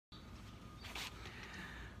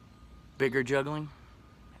Bigger juggling,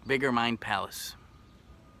 bigger mind palace.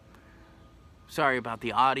 Sorry about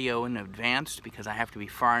the audio in advance because I have to be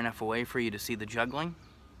far enough away for you to see the juggling.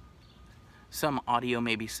 Some audio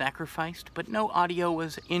may be sacrificed, but no audio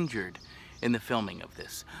was injured in the filming of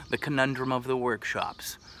this. The Conundrum of the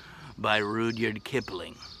Workshops by Rudyard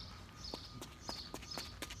Kipling.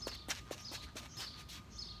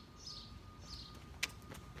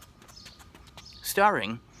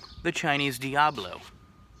 Starring the Chinese Diablo.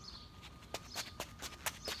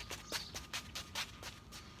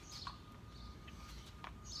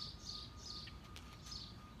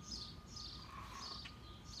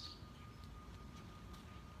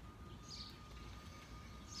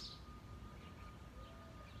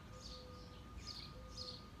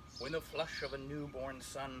 When the flush of a newborn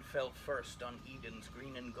sun fell first on Eden's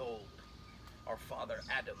green and gold, our father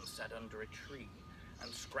Adam sat under a tree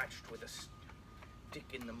and scratched with a stick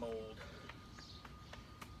in the mold.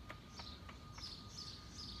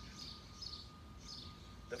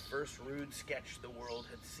 The first rude sketch the world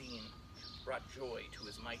had seen brought joy to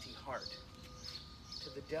his mighty heart.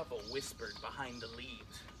 To the devil whispered behind the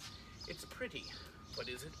leaves, "It's pretty, but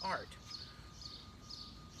is it art?"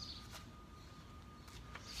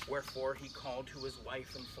 Wherefore he called to his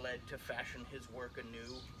wife and fled to fashion his work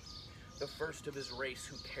anew. The first of his race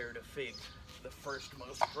who cared a fig, the first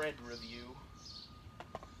most dread review.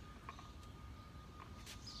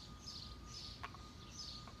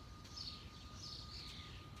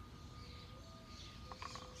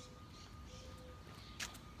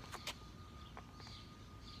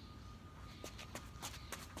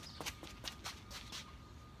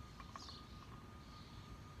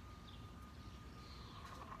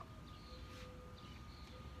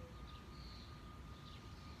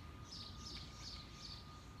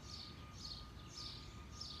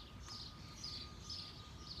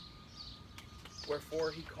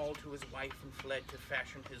 Wherefore he called to his wife and fled to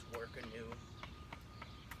fashion his work anew.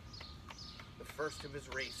 The first of his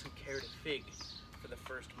race who cared a fig for the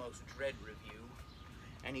first most dread review.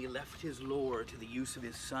 And he left his lore to the use of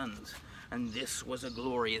his sons, and this was a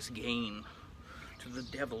glorious gain. To the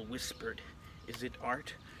devil whispered, "Is it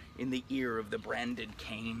art?" in the ear of the branded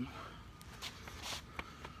Cain.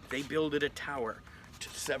 They builded a tower to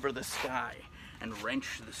sever the sky and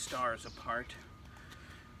wrench the stars apart.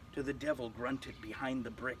 To the devil grunted behind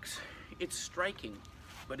the bricks, "It's striking,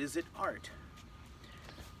 but is it art?"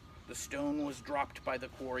 The stone was dropped by the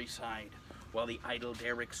quarry side, while the idle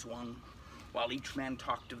derrick swung, while each man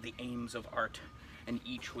talked of the aims of art, and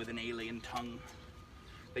each with an alien tongue.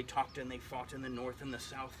 They talked and they fought in the north and the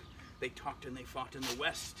south, they talked and they fought in the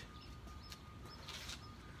west.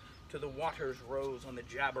 To the waters rose on the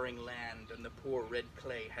jabbering land, and the poor red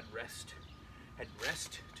clay had rest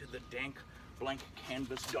to the dank blank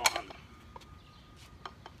canvas dawn.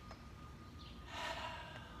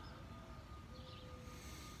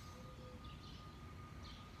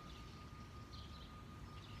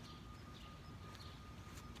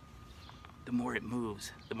 The more it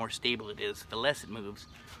moves, the more stable it is. The less it moves,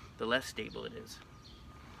 the less stable it is.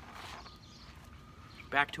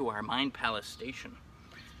 Back to our Mind Palace station.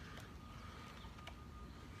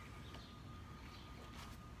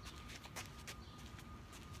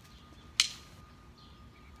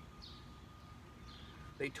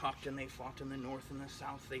 They talked and they fought in the north and the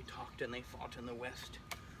south, they talked and they fought in the west,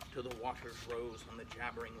 till the waters rose on the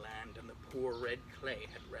jabbering land, and the poor red clay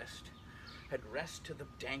had rest to the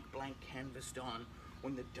dank blank canvas dawn,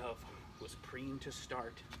 when the dove was preen to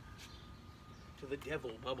start. To the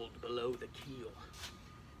devil bubbled below the keel,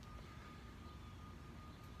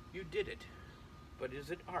 "You did it, but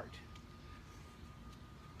is it art?"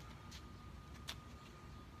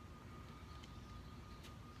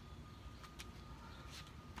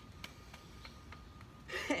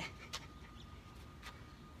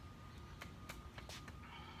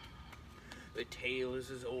 The tale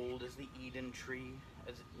is as old as the Eden tree,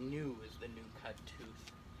 as new as the new-cut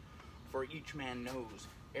tooth. For each man knows,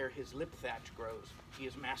 ere his lip thatch grows, he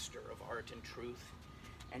is master of art and truth.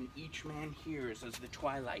 And each man hears as the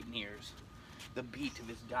twilight nears, the beat of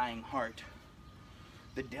his dying heart,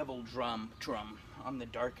 the devil drum on the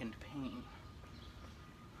darkened pane.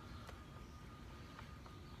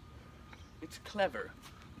 It's clever,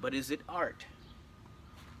 but is it art?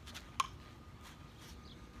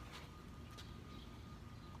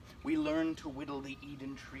 We learn to whittle the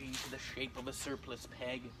Eden tree to the shape of a surplus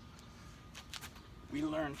peg. We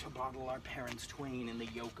learn to bottle our parents twain in the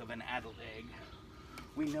yolk of an addled egg.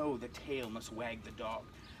 We know the tail must wag the dog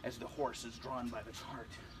as the horse is drawn by the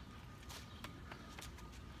cart.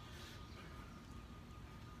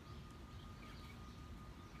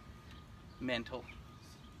 Mental.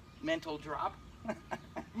 mental drop.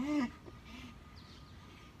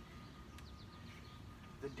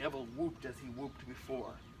 The devil whooped as he whooped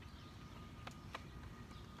before.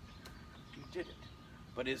 You did it.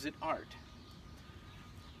 But is it art?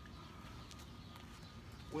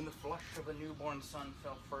 When the flush of a newborn sun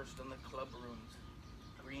fell first on the club rooms,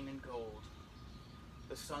 green and gold,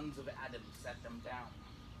 the sons of Adam sat them down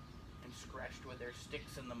and scratched with their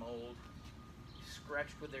sticks in the mold.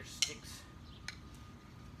 Scratched with their sticks.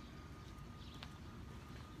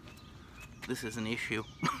 This is an issue.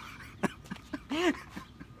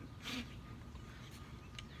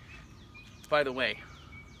 By the way,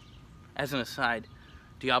 as an aside,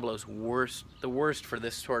 Diablo's the worst for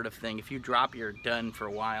this sort of thing. If you drop, you're done for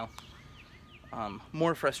a while.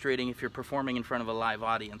 More frustrating if you're performing in front of a live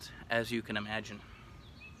audience, as you can imagine.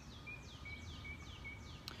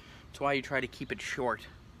 That's why you try to keep it short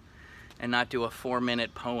and not do a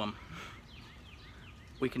 4-minute poem.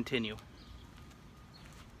 We continue.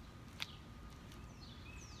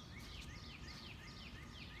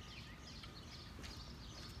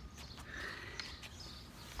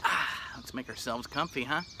 Let's make ourselves comfy,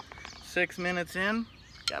 huh? 6 minutes in,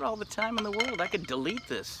 got all the time in the world. I could delete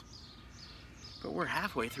this, but we're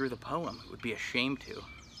halfway through the poem. It would be a shame to.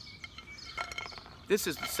 This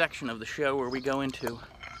is the section of the show where we go into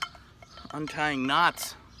untying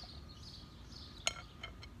knots.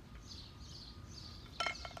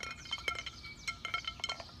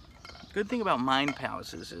 Good thing about mind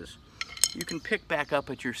palaces is you can pick back up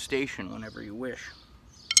at your station whenever you wish,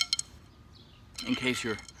 in case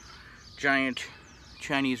your giant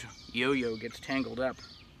Chinese yo-yo gets tangled up.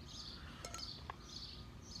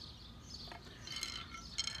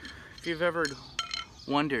 If you've ever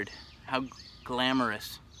wondered how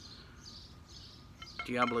glamorous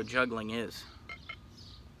Diablo juggling is,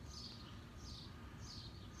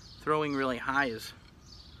 throwing really high is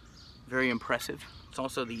very impressive. It's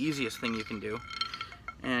also the easiest thing you can do,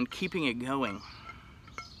 and keeping it going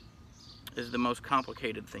is the most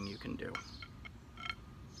complicated thing you can do,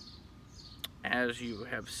 as you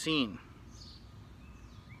have seen.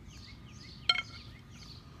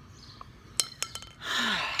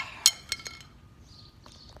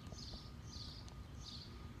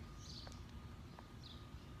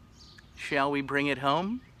 Shall we bring it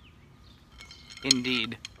home?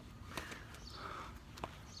 Indeed.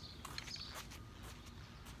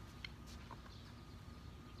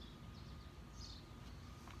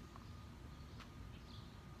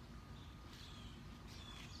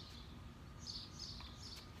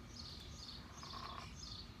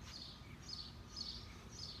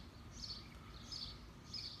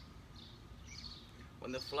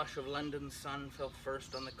 When the flush of London's sun fell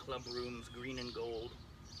first on the club rooms, green and gold,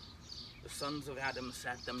 the sons of Adam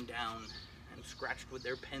sat them down and scratched with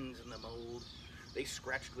their pens in the mold. They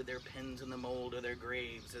scratched with their pens in the mold of their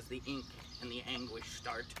graves as the ink and the anguish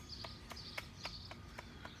start.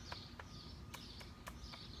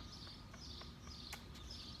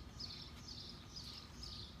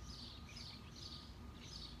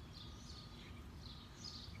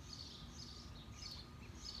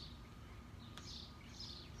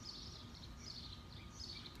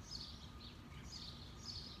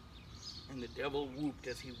 And the devil whooped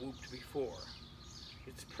as he whooped before.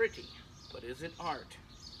 It's pretty, but is it art?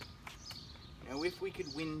 Now if we could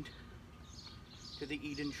wind to the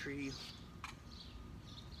Eden tree,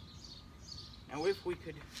 now if we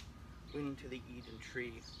could wind to the Eden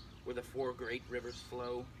tree, where the 4 great rivers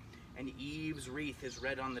flow, and Eve's wreath is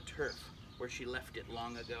red on the turf, where she left it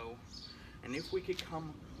long ago, and if we could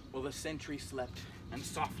come while the sentry slept, and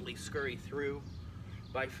softly scurry through,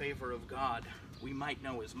 by favor of God, we might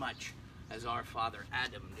know as much as our father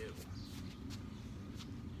Adam knew.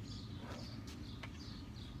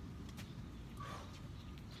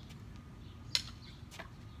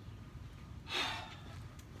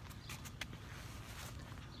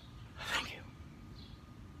 Thank you.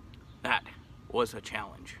 That was a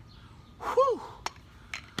challenge. Whew.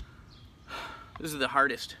 This is the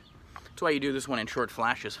hardest. That's why you do this one in short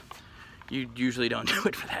flashes. You usually don't do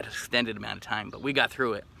it for that extended amount of time, but we got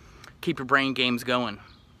through it. Keep your brain games going.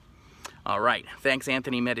 All right, thanks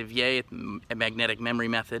Anthony Metivier at Magnetic Memory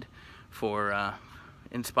Method for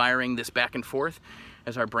inspiring this back and forth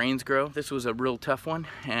as our brains grow. This was a real tough one,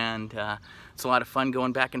 and it's a lot of fun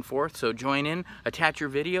going back and forth, so join in, attach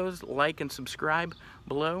your videos, like and subscribe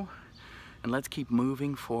below, and let's keep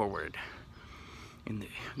moving forward in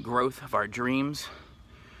the growth of our dreams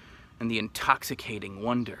and the intoxicating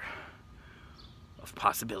wonder of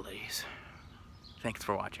possibilities. Thanks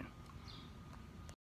for watching.